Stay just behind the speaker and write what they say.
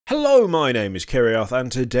Hello, my name is Kirioth,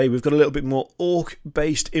 and today we've got a little bit more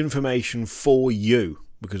Orc-based information for you.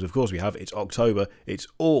 Because of course we have, it's October, it's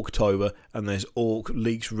Orktober, and there's Orc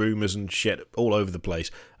leaks, rumours and shit all over the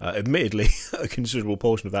place. Admittedly, a considerable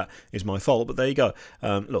portion of that is my fault, but there you go.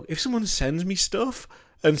 Look, if someone sends me stuff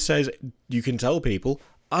and says, you can tell people,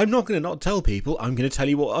 I'm not going to not tell people, I'm going to tell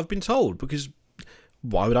you what I've been told, because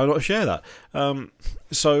why would I not share that?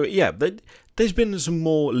 So yeah, there's been some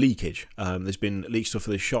more leakage. There's been leaked stuff for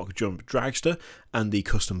the Shokkjump Dragsta and the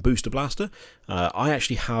Kustom Boosta-Blasta. I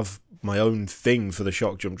actually have my own thing for the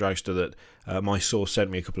Shokkjump Dragsta that my source sent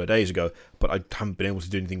me a couple of days ago, but I haven't been able to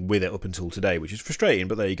do anything with it up until today, which is frustrating,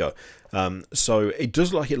 but there you go. So it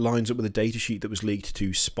does look like it lines up with the datasheet that was leaked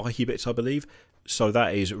to Spiky Bits, I believe, so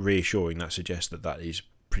that is reassuring. That suggests that that is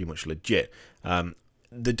pretty much legit. The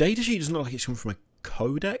datasheet doesn't look like it's come from a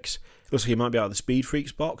Codex. It looks like it might be out of the Speed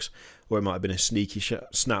Freaks box, or it might have been a sneaky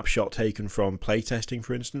snapshot taken from playtesting,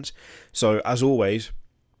 for instance. So, as always,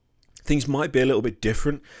 things might be a little bit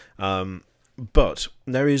different, but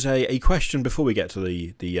there is a question before we get to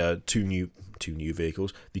the two new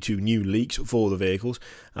vehicles, the two new leaks for the vehicles,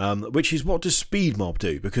 which is, what does Speed Mob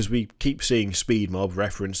do? Because we keep seeing Speed Mob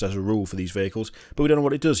referenced as a rule for these vehicles, but we don't know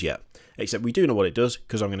what it does yet. Except we do know what it does,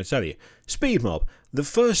 because I'm going to tell you. Speed Mob. The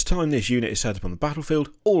first time this unit is set up on the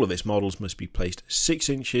battlefield, all of its models must be placed 6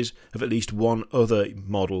 inches of at least one other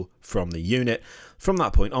model from the unit. From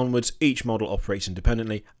that point onwards, each model operates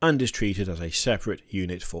independently and is treated as a separate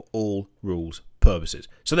unit for all rules purposes.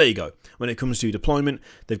 So there you go. When it comes to deployment,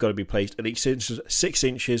 they've got to be placed at least 6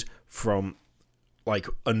 inches from like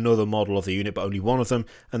another model of the unit, but only one of them,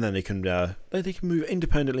 and then they can move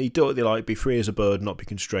independently, do what they like, be free as a bird, not be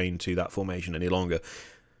constrained to that formation any longer.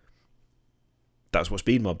 That's what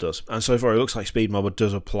Speed Mob does, and so far it looks like Speed Mob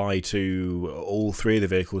does apply to all three of the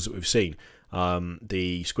vehicles that we've seen.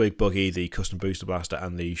 The Squig Buggy, the Kustom Boosta-Blasta,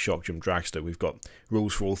 and the Shokkjump Dragsta. We've got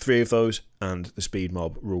rules for all three of those, and the Speed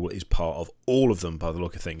Mob rule is part of all of them by the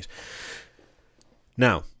look of things.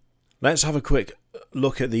 Now, let's have a quick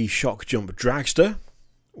look at the Shokkjump Dragsta,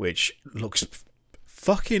 which looks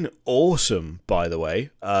fucking awesome, by the way.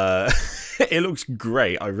 It looks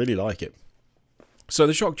great. I really like it. So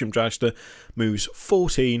the Shokkjump Dragsta moves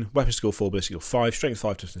 14, weapon skill 4, ballistic skill 5, strength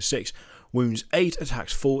 5, toughness 6, wounds 8,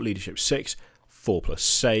 attacks 4, leadership 6, 4+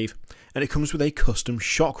 save, and it comes with a custom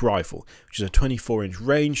shock rifle, which is a 24-inch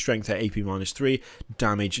range, strength at AP-3,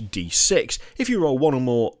 damage D6. If you roll one or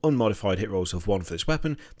more unmodified hit rolls of 1 for this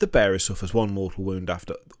weapon, the bearer suffers 1 mortal wound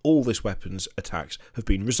after all this weapon's attacks have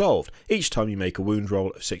been resolved. Each time you make a wound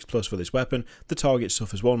roll of 6+ for this weapon, the target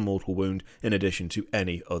suffers 1 mortal wound in addition to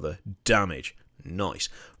any other damage. Nice.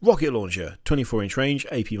 Rocket launcher, 24-inch range,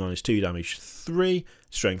 AP-2, damage 3,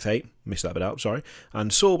 strength 8, missed that bit out, sorry,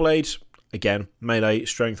 and saw blades, again, melee,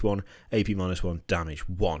 strength 1, AP-1, damage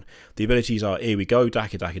 1. The abilities are, here we go,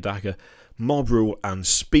 Daka, Mob Rule, and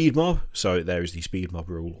Speed Mob. So there is the Speed Mob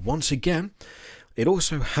rule once again. It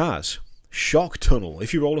also has Shock Tunnel.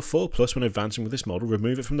 If you roll a 4+ when advancing with this model,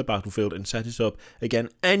 remove it from the battlefield and set it up again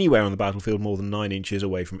anywhere on the battlefield more than 9 inches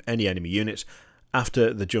away from any enemy units.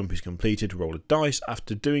 After the jump is completed, roll a dice.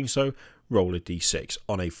 After doing so, roll a d6.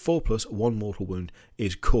 On a 4+, 1 mortal wound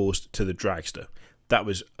is caused to the Dragster. That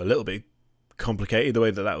was a little bit complicated, the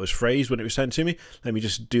way that was phrased when it was sent to me. Let me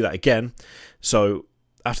just do that again. So,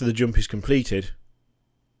 after the jump is completed,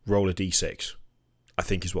 roll a d6. I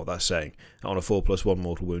think is what that's saying. On a 4+, 1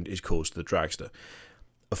 mortal wound is caused to the Dragster.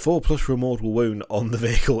 A 4+ for a mortal wound on the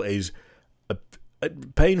vehicle is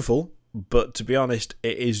painful, but to be honest,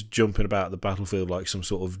 it is jumping about the battlefield like some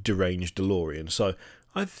sort of deranged DeLorean. So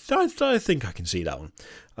I think I can see that one.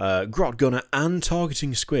 Grot Gunner and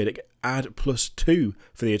Targeting Squid add +2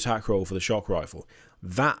 for the attack roll for the shock rifle.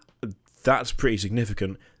 That's pretty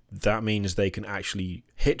significant. That means they can actually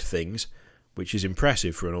hit things, which is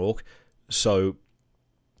impressive for an Orc. So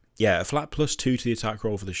yeah, a flat +2 to the attack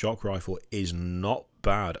roll for the shock rifle is not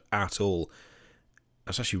bad at all.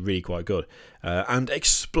 That's actually really quite good. And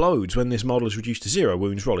explodes when this model is reduced to 0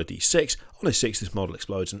 wounds. Roll a d6. On a 6, this model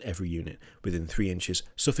explodes, and every unit within 3 inches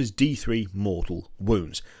suffers d3 mortal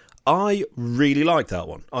wounds. I really like that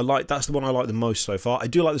one. That's the one I like the most so far. I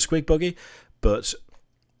do like the Squig Buggy, but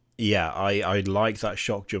yeah, I like that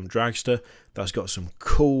Shokkjump Dragsta. That's got some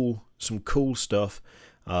cool stuff.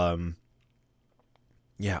 Yeah,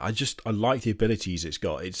 I like the abilities it's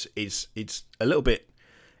got. It's a little bit.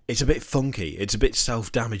 It's a bit funky, it's a bit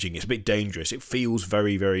self-damaging, it's a bit dangerous, it feels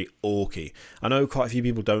very, very orky. I know quite a few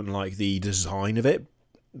people don't like the design of it,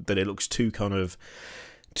 that it looks too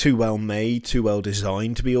well made, too well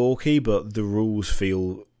designed to be orky, but the rules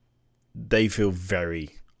feel very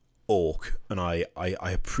Orc, and I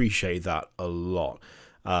appreciate that a lot.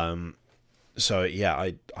 So yeah,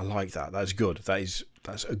 I like that. That's good. That's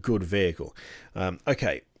a good vehicle.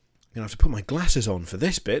 Okay, I'm gonna have to put my glasses on for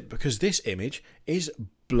this bit because this image is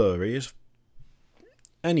blurry as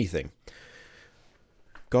anything.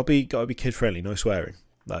 Gotta be kid friendly. No swearing.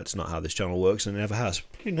 That's not how this channel works, and it never has.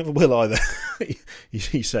 It never will either.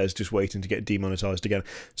 He says, just waiting to get demonetized again.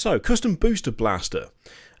 So, Kustom Boosta-Blasta.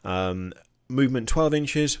 Movement 12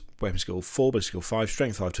 inches, weapon skill 4, but skill 5,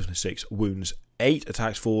 strength 5, toughness 6, wounds 8,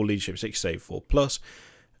 attacks 4, leadership 6, save 4 plus.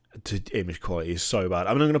 The image quality is so bad.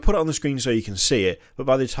 I mean, I'm going to put it on the screen so you can see it, but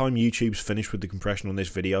by the time YouTube's finished with the compression on this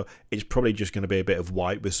video, it's probably just going to be a bit of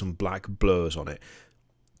white with some black blurs on it.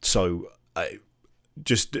 So,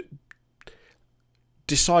 just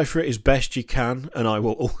decipher it as best you can, and I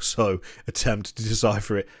will also attempt to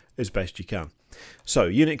decipher it as best you can. So,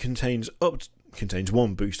 unit contains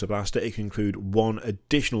one booster blaster. It can include one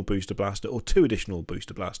additional booster blaster or two additional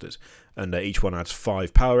booster blasters, and each one adds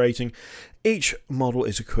 5 power rating. Each model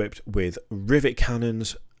is equipped with rivet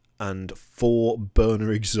cannons and 4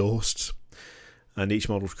 burner exhausts, and each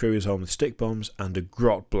model's crew is armed with stick bombs and a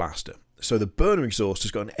grot blaster. So the burner exhaust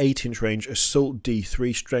has got an 8-inch range, assault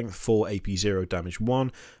D3, strength 4, AP 0, damage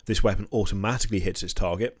 1. This weapon automatically hits its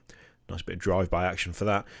target. Nice bit of drive-by action for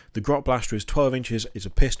that. The grot blaster is 12 inches, is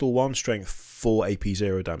a pistol 1, strength 4, AP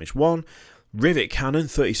 0, damage 1. Rivet cannon,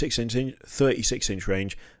 36-inch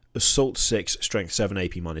range, assault 6, strength 7,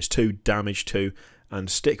 AP minus 2, damage 2.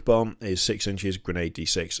 And stick bomb is 6 inches, grenade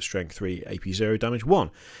D6, strength 3, AP 0, damage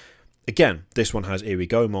 1. Again, this one has Here We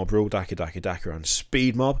Go, Mob Rule, Dakka, and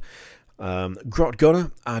Speed Mob. Grot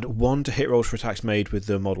Gunner, add 1 to hit rolls for attacks made with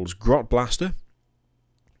the model's Grot Blaster.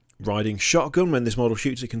 Riding Shotgun, when this model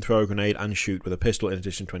shoots it can throw a grenade and shoot with a pistol in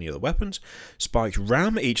addition to any other weapons. Spiked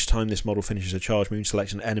Ram, each time this model finishes a charge move,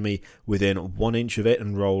 select an enemy within 1 inch of it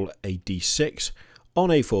and roll a d6.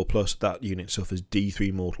 On a 4+, that unit suffers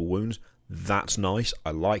d3 mortal wounds. That's nice,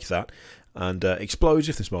 I like that. And explodes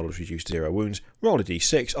if this model is reduced to 0 wounds. Roll a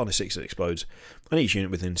d6, on a 6 it explodes, and each unit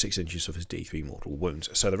within 6 inches suffers d3 mortal wounds.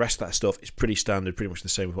 So the rest of that stuff is pretty standard, pretty much the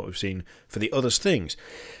same as what we've seen for the other things.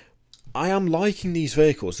 I am liking these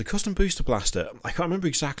vehicles. The Kustom Boosta-Blasta, I can't remember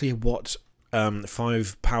exactly what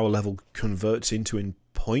 5 power level converts into in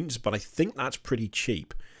points, but I think that's pretty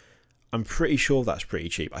cheap. I'm pretty sure that's pretty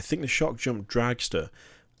cheap. I think the Shokkjump Dragsta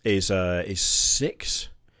is 6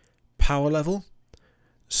 power level.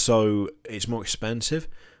 So it's more expensive,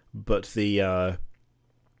 but the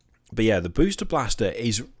Boosta-Blasta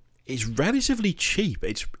is relatively cheap.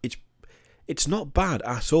 It's not bad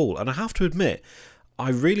at all, and I have to admit, I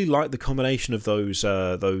really like the combination of those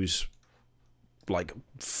like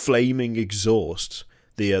flaming exhausts,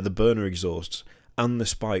 the burner exhausts, and the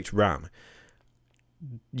spiked ram.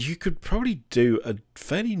 You could probably do a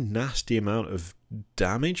fairly nasty amount of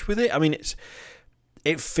damage with it. I mean,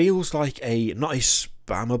 it feels like not a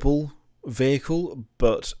spammable vehicle,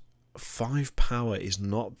 but 5 power is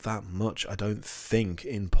not that much, I don't think,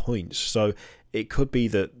 in points. So it could be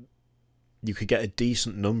that you could get a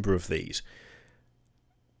decent number of these.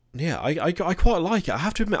 Yeah, I quite like it. I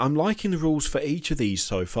have to admit, I'm liking the rules for each of these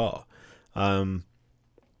so far.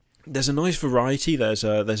 There's a nice variety. There's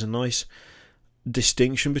a nice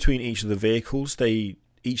distinction between each of the vehicles. They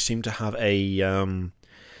each seem to have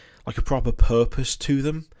like a proper purpose to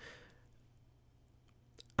them.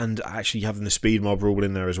 And actually having the speed mob rule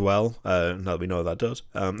in there as well, now that we know what that does,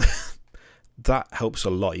 that helps a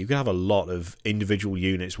lot. You can have a lot of individual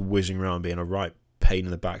units whizzing around being a right pain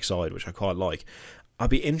in the backside, which I quite like. I'd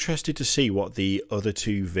be interested to see what the other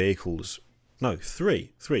 2 vehicles, no,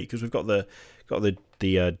 3, because we've got the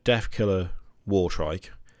Death Killer War Trike,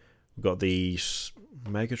 we've got the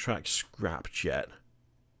Megatrack Scrap Jet.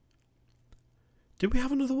 Did we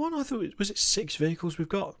have another one? I thought was it 6 vehicles we've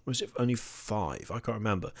got? Or was it only 5? I can't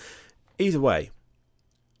remember. Either way,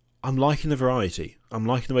 I'm liking the variety. I'm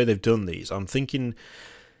liking the way they've done these. I'm thinking,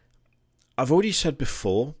 I've already said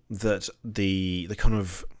before that the kind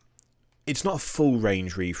of, it's not a full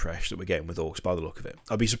range refresh that we're getting with Orks by the look of it.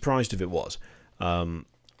 I'd be surprised if it was. I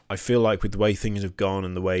feel like with the way things have gone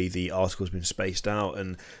and the way the article's been spaced out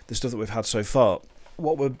and the stuff that we've had so far,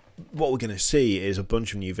 what we're going to see is a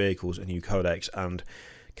bunch of new vehicles, a new codex, and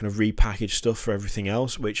kind of repackaged stuff for everything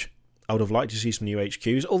else, which I would have liked to see some new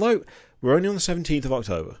HQs, although we're only on the 17th of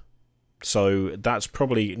October, so that's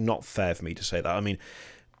probably not fair for me to say that. I mean,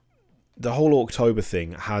 the whole October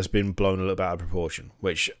thing has been blown a little bit out of proportion,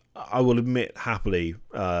 which I will admit happily,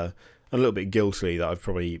 a little bit guiltily, that I've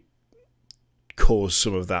probably caused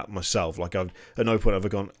some of that myself. Like, I've at no point have I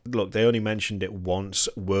gone, look, they only mentioned it once,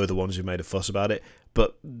 we're the ones who made a fuss about it,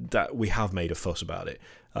 but that we have made a fuss about it.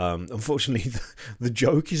 Unfortunately, the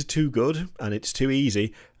joke is too good and it's too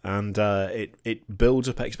easy, and it builds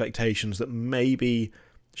up expectations that maybe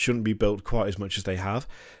shouldn't be built quite as much as they have.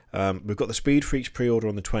 We've got the Speed Freaks pre-order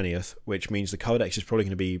on the 20th, which means the Codex is probably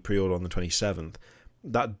going to be pre-order on the 27th.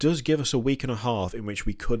 That does give us a week and a half in which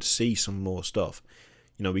we could see some more stuff.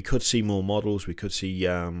 You know, we could see more models, we could see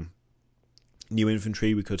new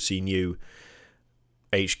infantry, we could see new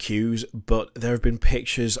HQs, but there have been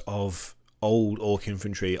pictures of old Orc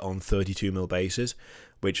infantry on 32mm bases,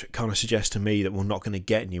 which kind of suggests to me that we're not going to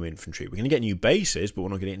get new infantry. We're going to get new bases, but we're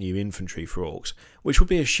not going to get new infantry for Orcs, which would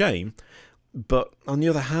be a shame. But on the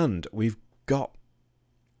other hand, we've got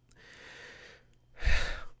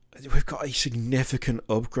a significant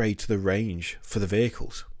upgrade to the range for the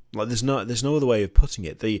vehicles. Like, there's no other way of putting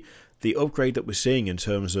it. The upgrade that we're seeing in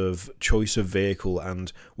terms of choice of vehicle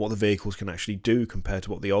and what the vehicles can actually do compared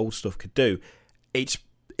to what the old stuff could do, it's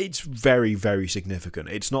very, very significant.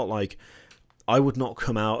 It's not like, I would not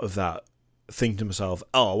come out of that thinking to myself,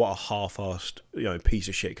 oh, what a half-assed, piece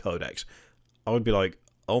of shit Codex. I would be like,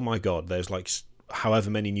 oh my god, there's like however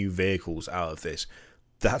many new vehicles out of this.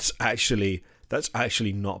 That's actually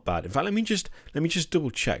not bad. In fact, let me just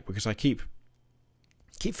double check, because I keep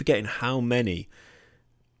forgetting how many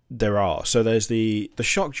there are. So there's the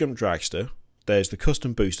Shokkjump Dragsta, there's the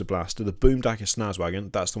Kustom Boosta-Blasta, the Boomdacker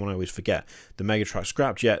Snazwagon, that's the one I always forget, the Megatruck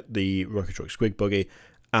Scrapjet, the Rocket Truck Squig Buggy,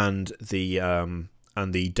 and the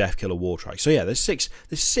Death Killer Wartrike. So yeah, there's six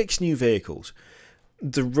new vehicles.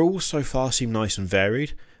 The rules so far seem nice and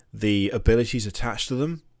varied. The abilities attached to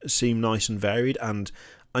them seem nice and varied, and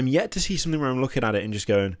I'm yet to see something where I'm looking at it and just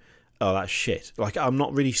going, oh, that's shit. Like, I'm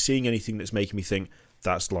not really seeing anything that's making me think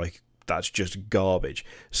that's just garbage.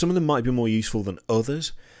 Some of them might be more useful than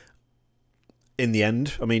others. In the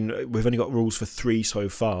end, I mean, we've only got rules for 3 so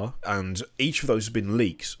far, and each of those have been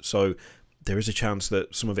leaks, so there is a chance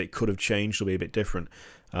that some of it could have changed or be a bit different.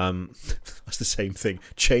 That's the same thing.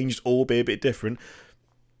 Changed or be a bit different.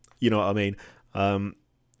 You know what I mean?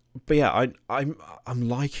 But yeah, I'm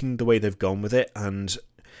liking the way they've gone with it, and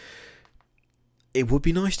it would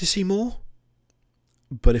be nice to see more.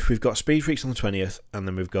 But if we've got Speed Freaks on the 20th, and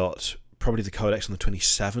then we've got probably the Codex on the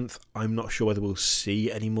 27th, I'm not sure whether we'll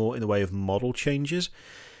see any more in the way of model changes.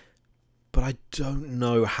 But I don't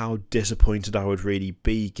know how disappointed I would really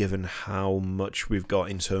be, given how much we've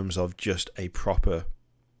got in terms of just a proper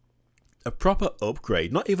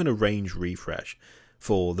upgrade, not even a range refresh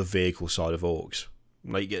for the vehicle side of Orks.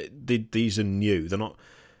 Like, these are new. They're not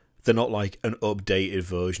like an updated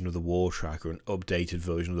version of the War Track or an updated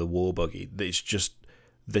version of the War Buggy. It's just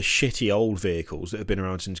the shitty old vehicles that have been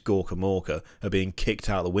around since Gorka Morka are being kicked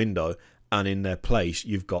out the window, and in their place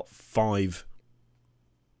you've got 5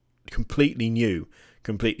 completely new,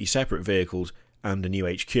 completely separate vehicles and a new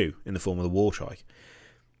HQ in the form of the Wartrike.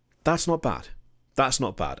 That's not bad. That's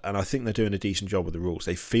not bad, and I think they're doing a decent job with the rules.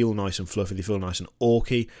 They feel nice and fluffy, they feel nice and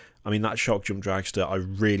orky. I mean, that Shokkjump Dragsta, I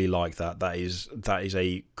really like that. That is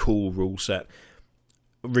a cool rule set.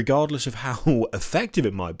 Regardless of how effective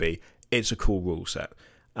it might be, it's a cool rule set.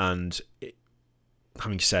 And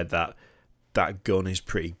having said that, that gun is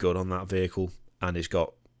pretty good on that vehicle, and it's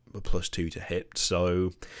got a +2 to hit,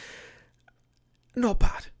 so not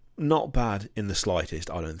bad. Not bad in the slightest,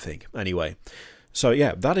 I don't think. Anyway, so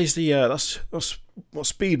yeah, that is the that's what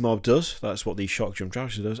Speed Mob does. That's what the Shokkjump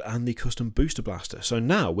Dragsta does, and the Kustom Boosta-Blasta. So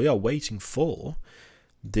now we are waiting for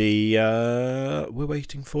the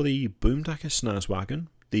Boomdacker Snazwagon,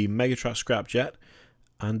 the Megatruck Scrapjet,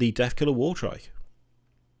 and the Death Killer Wartrike.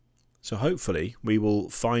 So hopefully we will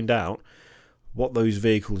find out what those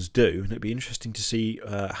vehicles do, and it'd be interesting to see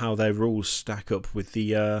how their rules stack up with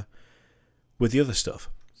the other stuff.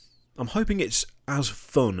 I'm hoping it's as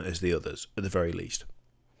fun as the others, at the very least.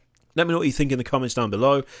 Let me know what you think in the comments down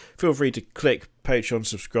below. Feel free to click Patreon,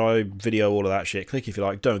 subscribe, video, all of that shit. Click if you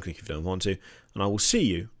like, don't click if you don't want to. And I will see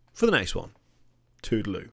you for the next one. Toodaloo.